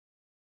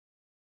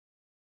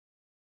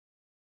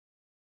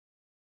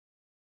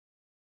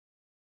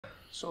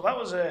So that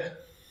was an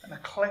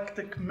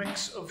eclectic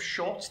mix of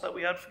shots that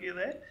we had for you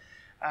there.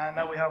 And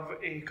now we have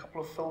a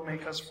couple of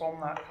filmmakers from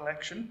that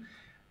collection.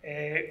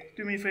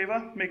 Do me a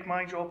favour, make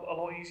my job a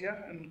lot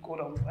easier and go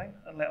down the line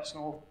and let us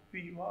know who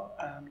you are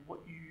and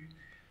what you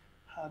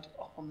had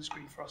up on the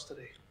screen for us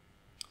today.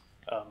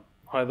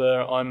 Hi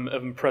there, I'm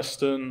Evan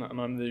Preston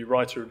and I'm the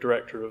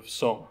writer-director of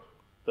Suong,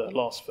 the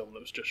last film that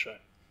was just shown.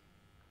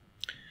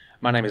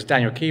 My name is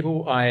Daniel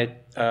Keeble. I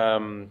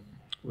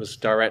was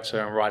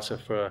director and writer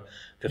for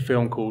the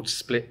film called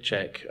Split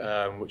Check,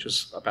 which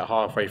was about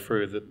halfway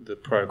through the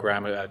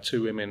programme. It had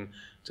two women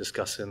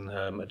discussing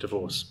a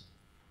divorce.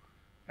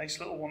 Nice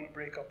little one to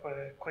break up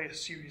quite a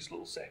serious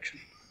little section.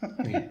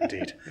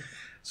 Indeed.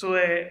 So,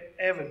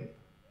 Evan,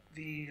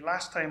 the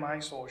last time I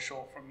saw a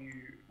shot from you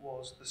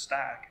was The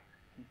Stag.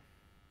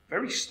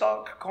 Very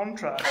stark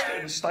contrast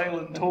in style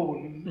and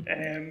tone.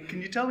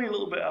 Can you tell me a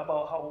little bit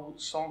about how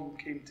Suong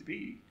came to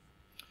be?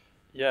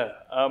 Yeah,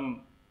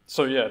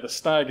 The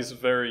Stag is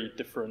very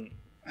different.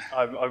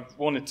 I've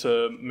wanted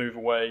to move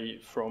away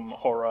from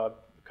horror. I've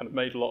kind of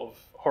made a lot of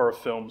horror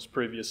films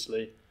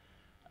previously.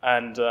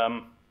 And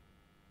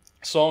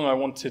Suong, I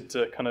wanted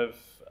to kind of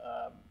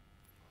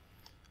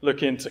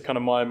look into kind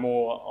of my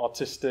more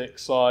artistic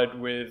side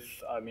with,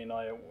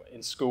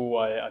 in school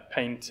I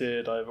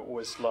painted, I've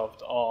always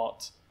loved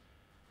art.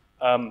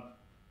 And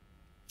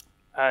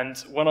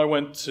when I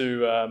went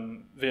to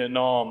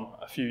Vietnam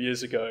a few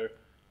years ago,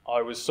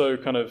 I was so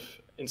kind of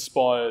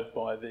inspired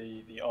by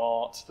the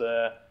art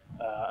there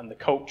and the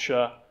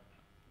culture,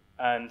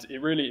 and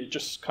it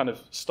just kind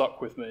of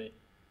stuck with me.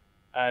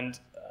 And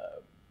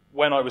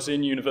when I was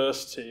in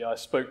university, I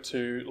spoke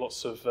to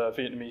lots of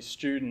Vietnamese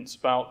students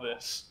about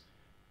this,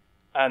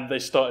 and they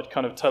started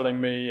kind of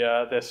telling me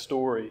their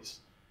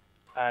stories,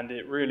 and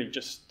it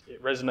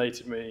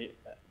resonated me.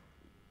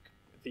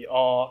 The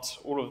art,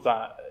 all of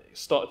that,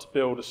 started to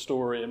build a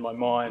story in my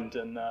mind,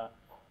 and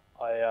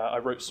I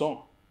wrote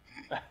Suong.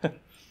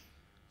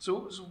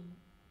 So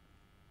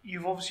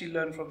you've obviously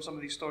learned from some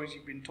of these stories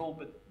you've been told,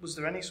 but was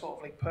there any sort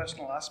of like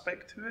personal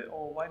aspect to it,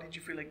 or why did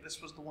you feel like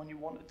this was the one you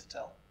wanted to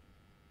tell?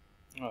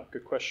 Oh,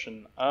 good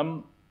question.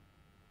 I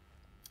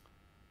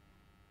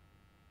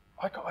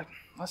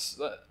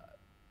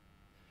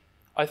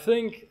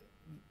think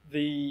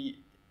the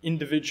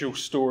individual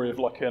story of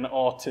like an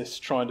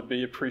artist trying to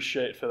be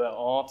appreciated for their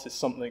art is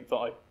something that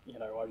I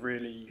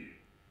really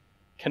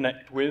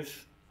connect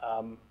with.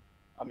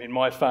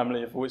 My family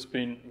have always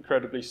been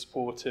incredibly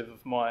supportive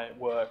of my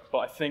work, but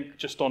I think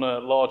just on a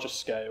larger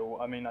scale,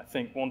 I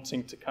think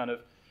wanting to kind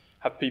of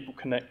have people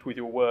connect with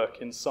your work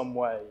in some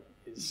way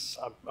is,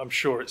 I'm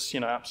sure it's,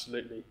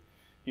 absolutely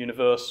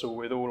universal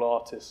with all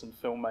artists and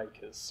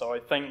filmmakers. So I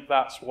think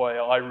that's why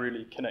I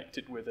really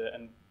connected with it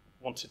and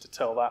wanted to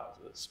tell that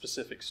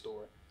specific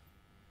story.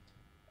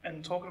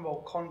 And talking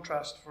about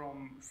contrast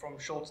from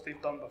shorts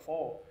they've done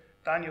before,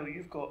 Daniel,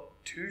 you've got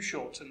two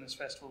shorts in this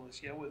festival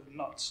this year with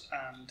Nuts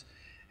and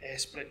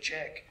Split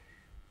Check.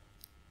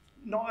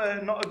 Not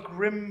a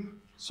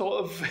grim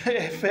sort of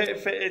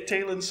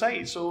tale in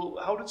sight. So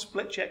how did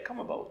Split Check come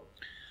about?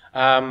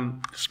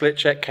 Split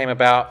Check came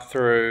about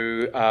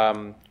through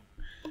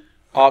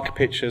Arc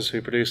Pictures,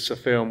 who produced the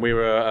film. We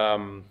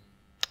were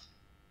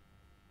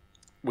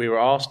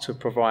asked to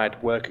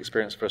provide work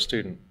experience for a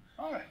student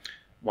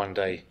one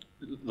day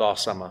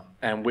last summer,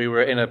 and we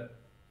were in a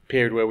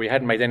period where we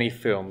hadn't made any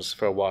films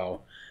for a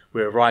while.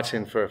 We were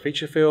writing for a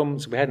feature film,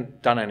 so we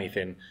hadn't done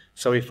anything.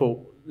 So we thought,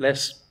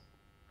 let's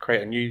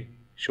create a new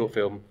short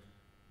film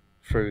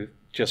through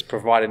just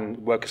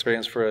providing work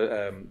experience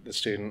for the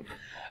student.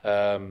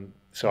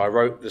 So I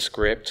wrote the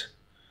script.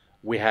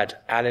 We had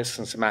Alice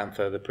and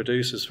Samantha, the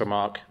producers from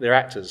ARC, they're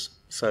actors,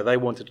 so they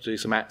wanted to do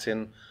some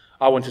acting.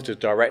 I wanted to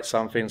direct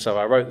something, so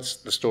I wrote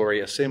the story,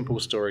 a simple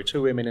story,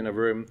 two women in a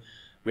room.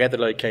 We had the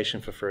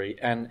location for free,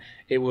 and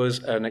it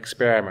was an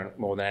experiment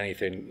more than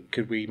anything.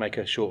 Could we make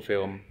a short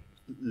film,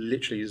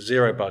 literally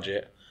zero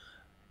budget,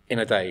 in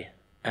a day?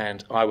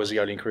 And I was the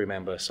only crew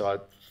member, so I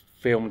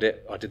filmed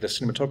it. I did the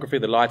cinematography,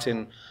 the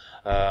lighting,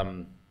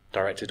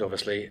 directed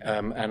obviously,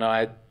 and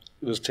I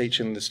was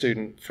teaching the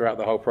student throughout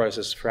the whole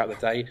process, throughout the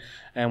day.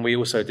 And we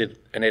also did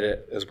an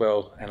edit as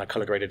well, and I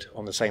colour graded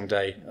on the same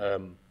day.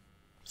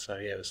 So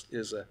yeah, it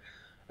was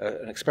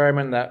an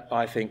experiment that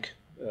I think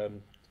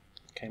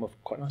came off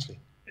quite nicely.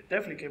 It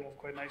definitely came off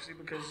quite nicely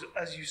because,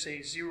 as you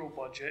say, zero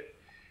budget,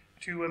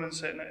 two women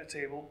sitting at a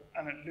table,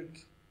 and it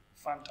looked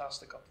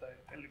fantastic up there.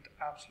 It looked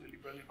absolutely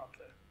brilliant up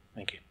there.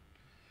 Thank you.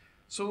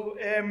 So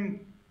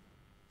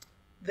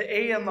the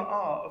A and the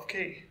R of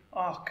K,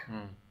 ARC,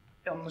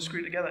 on the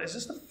screen together. Is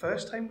this the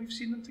first time we've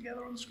seen them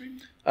together on the screen?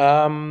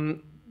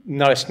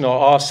 No, it's not.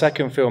 Our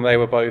second film, they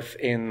were both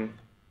in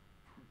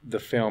the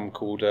film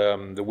called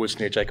The Woods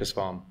Near Jacob's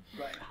Farm.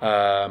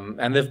 Right.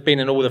 And they've been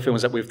in all the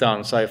films that we've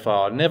done so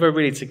far. Never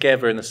really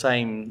together in the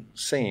same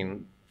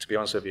scene, to be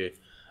honest with you.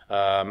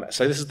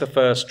 So this is the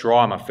first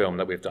drama film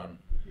that we've done.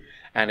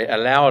 And it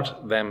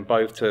allowed them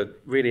both to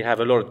really have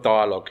a lot of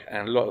dialogue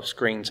and a lot of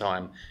screen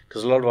time,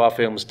 because a lot of our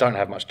films don't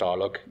have much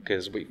dialogue,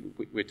 because we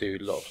do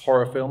a lot of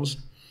horror films.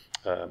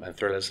 and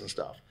thrillers and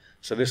stuff.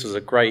 So this was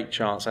a great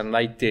chance, and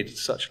they did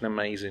such an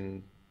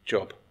amazing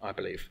job, I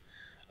believe.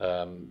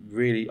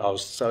 Really, I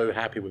was so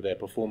happy with their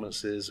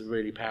performances.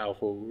 Really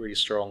powerful, really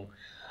strong,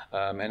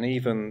 and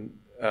even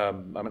I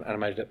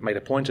made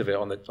a point of it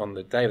on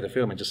the day of the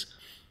filming, just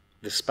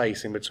the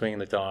space in between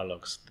the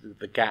dialogues,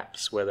 the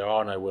gaps where there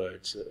are no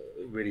words.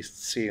 Really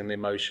seeing the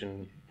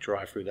emotion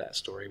drive through that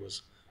story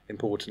was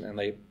important, and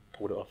they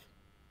pulled it off.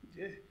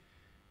 Yeah,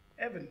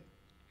 Evan,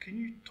 can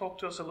you talk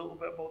to us a little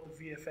bit about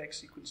the VFX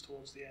sequence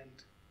towards the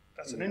end?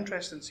 That's an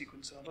interesting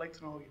sequence, and I'd like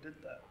to know how you did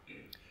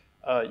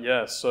that.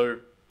 Yeah, so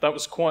that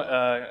was quite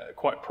a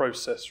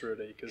process,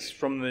 really, because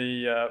from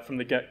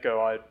the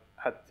get-go, I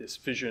had this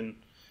vision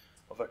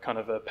of a kind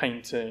of a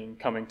painting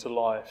coming to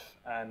life,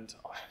 and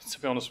to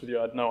be honest with you,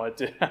 I had no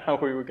idea how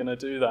we were going to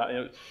do that. It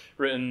was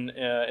written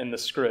in the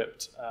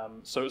script,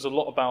 so it was a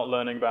lot about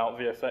learning about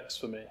VFX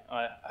for me.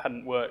 I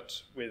hadn't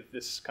worked with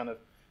this kind of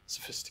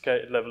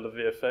sophisticated level of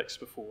VFX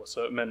before,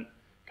 so it meant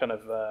kind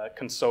of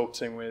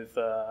consulting with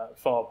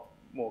far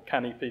more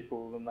canny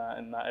people than that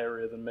in that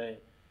area than me,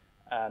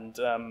 and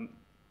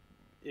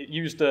it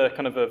used a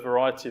kind of a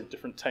variety of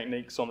different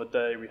techniques on the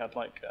day. We had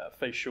like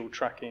facial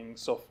tracking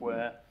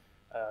software,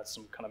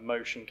 some kind of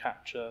motion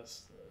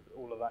captures,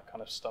 all of that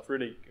kind of stuff.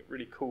 Really,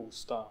 really cool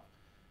stuff.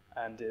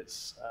 And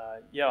it's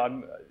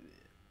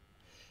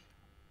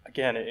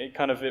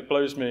it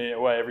blows me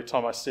away every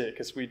time I see it,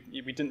 because we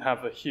didn't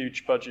have a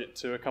huge budget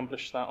to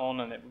accomplish that on,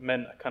 and it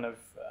meant kind of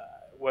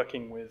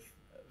working with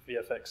a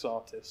VFX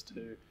artist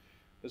who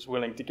was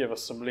willing to give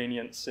us some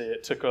leniency.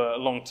 It took a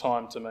long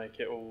time to make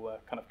it all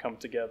kind of come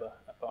together,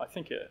 but I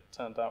think it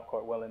turned out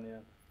quite well in the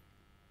end.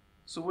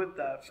 So with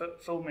that,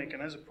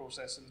 filmmaking is a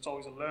process, and it's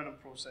always a learning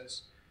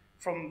process.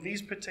 From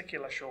these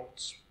particular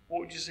shots, what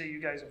would you say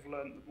you guys have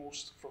learned the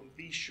most from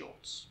these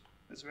shots?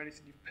 Is there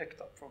anything you've picked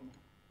up from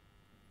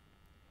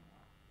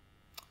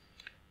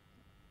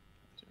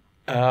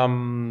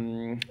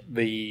them?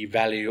 The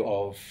value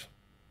of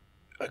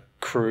a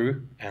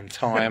crew and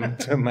time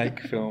to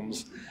make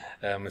films.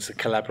 It's a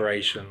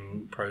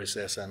collaboration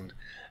process, and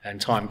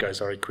time goes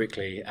very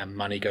quickly, and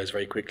money goes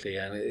very quickly,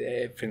 and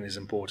everything is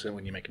important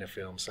when you're making a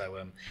film.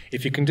 So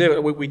if you can do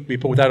it, we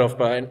pulled that off,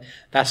 but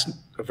that's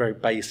a very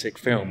basic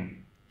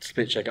film.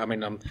 Split check. I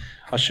mean,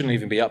 I shouldn't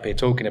even be up here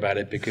talking about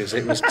it because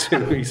it was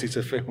too easy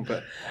to film.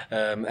 But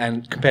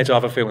and compared to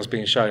other films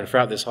being shown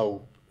throughout this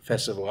whole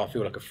festival, I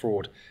feel like a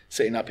fraud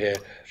sitting up here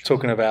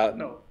talking about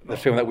the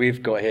film that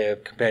we've got here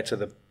compared to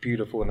the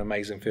beautiful and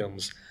amazing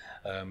films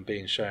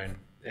being shown.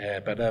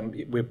 But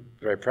we're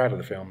very proud of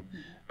the film.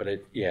 But a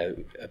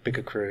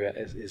bigger crew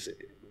is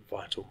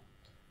vital.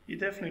 You're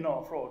definitely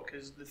not a fraud,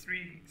 because the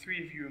three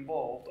of you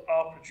involved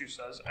are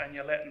producers, and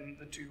you're letting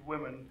the two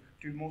women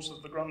do most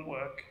of the grunt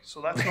work.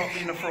 So that's not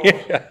being a fraud.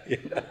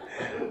 Yeah.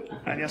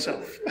 And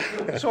yourself.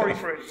 Sorry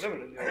for any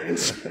women in the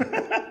audience.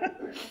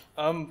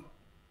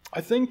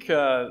 I think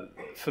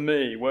for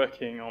me,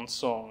 working on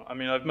Suong, I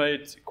mean, I've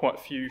made quite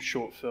a few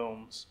short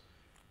films,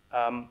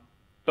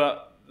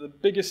 but the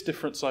biggest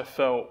difference I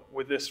felt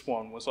with this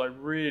one was I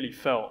really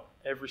felt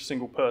every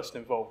single person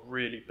involved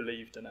really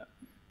believed in it,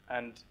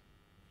 and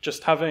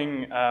just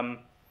having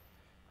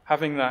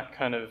that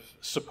kind of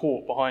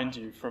support behind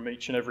you from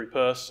each and every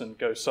person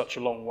goes such a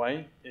long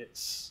way.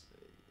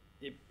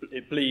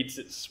 It bleeds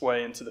its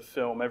way into the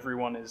film.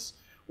 Everyone is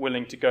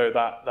willing to go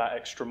that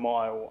extra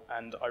mile,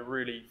 and I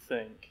really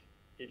think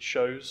it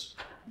shows.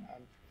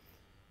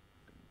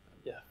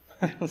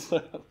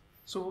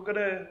 So we're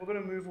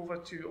gonna move over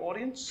to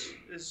audience.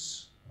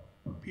 Is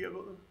Peter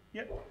got them?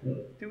 Yeah.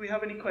 Do we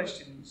have any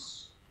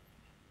questions?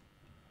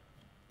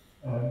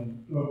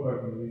 Look, I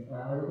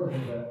have a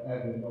question for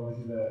Evan.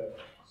 Obviously, the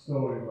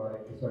story,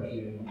 especially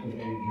in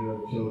Asia,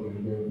 of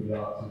children going to the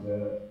arts is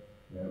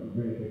a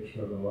really big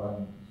struggle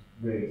and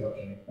really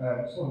touching.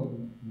 Just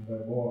wanted to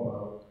know more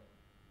about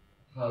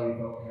how you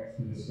felt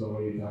connected to the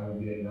story of time in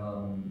Vietnam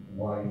and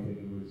why you think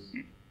it was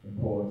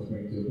important to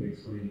bring to a big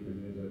screen, because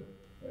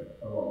there's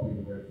a lot of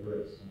people go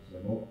through it. So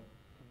more.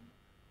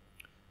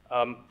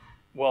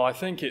 Well, I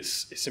think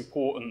it's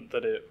important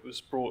that it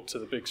was brought to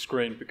the big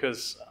screen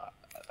because,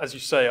 as you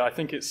say, I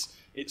think it's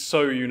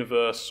so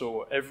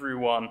universal.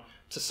 Everyone,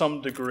 to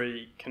some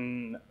degree,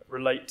 can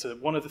relate to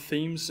one of the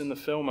themes in the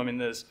film. I mean,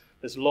 there's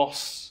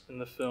loss in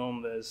the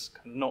film. There's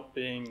kind of not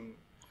being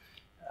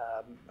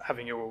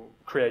having your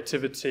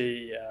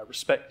creativity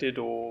respected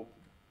or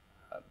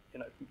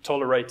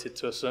tolerated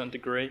to a certain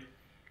degree,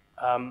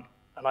 and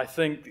I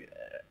think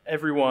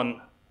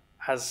everyone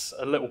has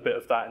a little bit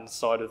of that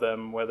inside of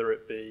them, whether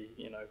it be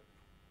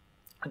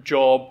a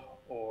job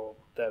or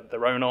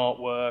their own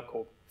artwork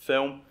or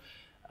film,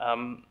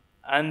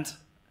 and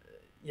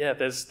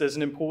there's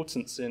an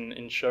importance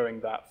in showing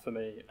that for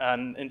me.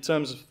 And in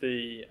terms of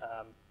the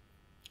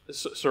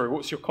sorry,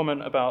 what's your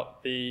comment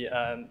about the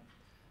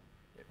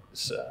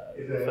because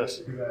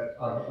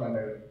I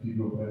know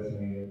people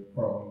personally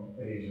from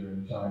Asia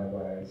and China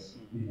where it's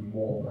even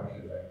more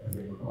pressure there. I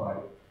think we're quite,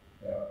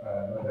 I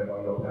don't know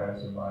about your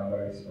parents and mine,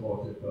 very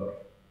supportive,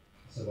 but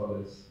some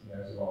others,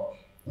 there's a lot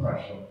of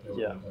pressure on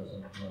children.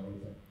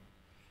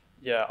 So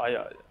yeah,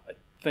 I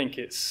think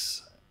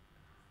it's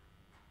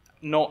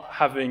not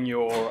having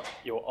your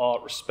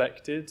art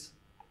respected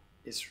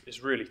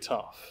is really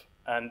tough,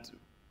 and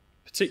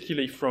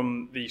particularly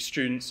from the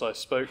students I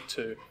spoke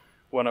to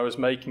when I was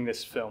making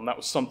this film, that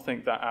was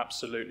something that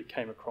absolutely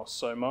came across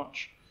so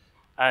much.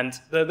 And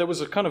there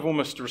was a kind of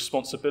almost a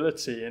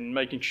responsibility in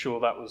making sure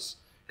that was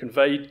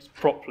conveyed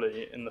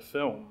properly in the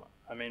film.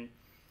 I mean,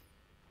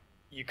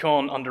 you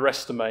can't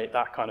underestimate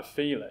that kind of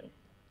feeling.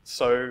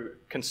 So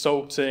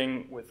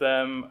consulting with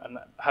them and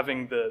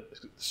having the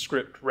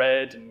script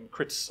read and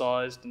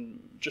criticised and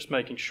just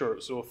making sure it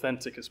was as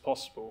authentic as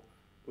possible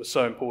was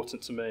so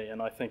important to me,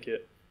 and I think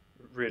it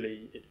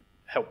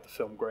helped the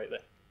film greatly.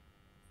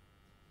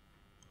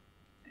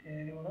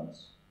 Anyone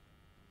else?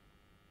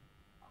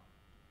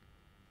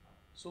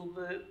 So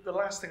the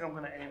last thing I'm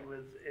going to end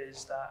with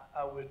is that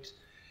I would,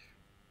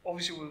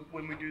 obviously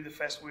when we do the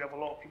festival, we have a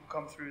lot of people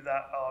come through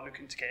that are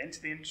looking to get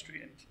into the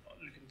industry and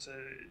looking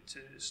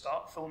to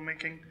start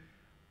filmmaking.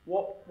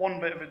 What one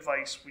bit of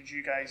advice would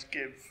you guys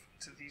give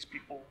to these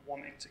people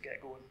wanting to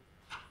get going?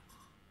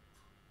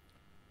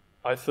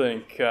 I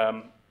think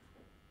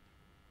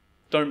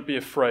don't be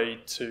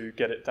afraid to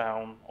get it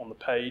down on the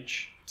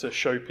page to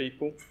show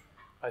people.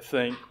 I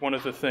think one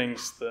of the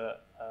things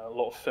that a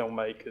lot of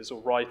filmmakers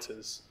or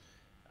writers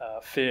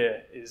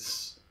fear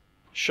is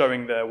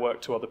showing their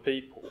work to other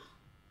people.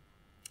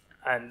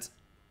 And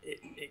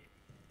it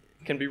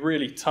can be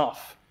really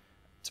tough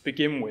to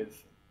begin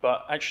with,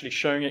 but actually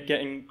showing it,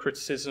 getting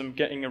criticism,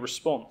 getting a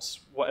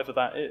response, whatever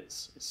that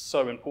is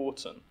so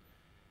important.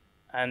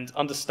 And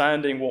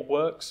understanding what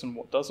works and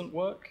what doesn't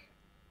work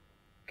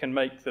can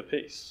make the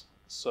piece.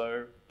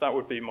 So that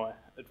would be my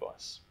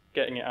advice,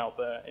 getting it out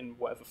there in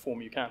whatever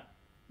form you can.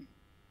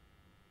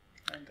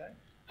 Okay.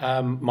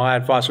 My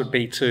advice would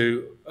be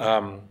to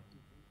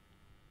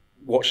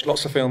watch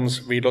lots of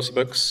films, read lots of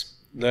books,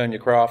 learn your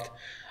craft,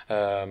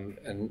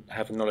 and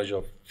have a knowledge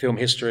of film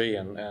history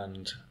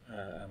and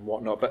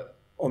whatnot. But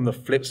on the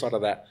flip side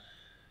of that,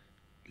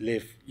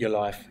 live your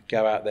life,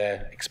 go out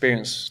there,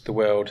 experience the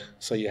world,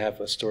 so you have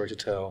a story to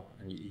tell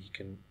and you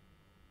can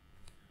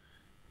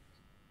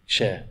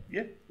share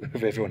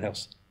with everyone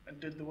else. And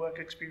did the work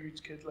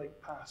experience kid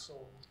pass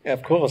or? Yeah,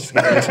 of course.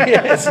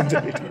 Yes,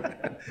 indeed.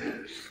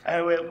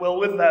 Well,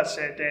 with that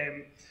said,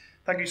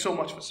 thank you so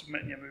much for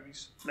submitting your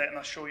movies, letting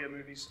us show your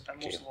movies, and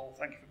most of all,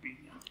 thank you for being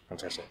here.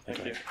 Fantastic.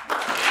 Thank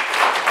you.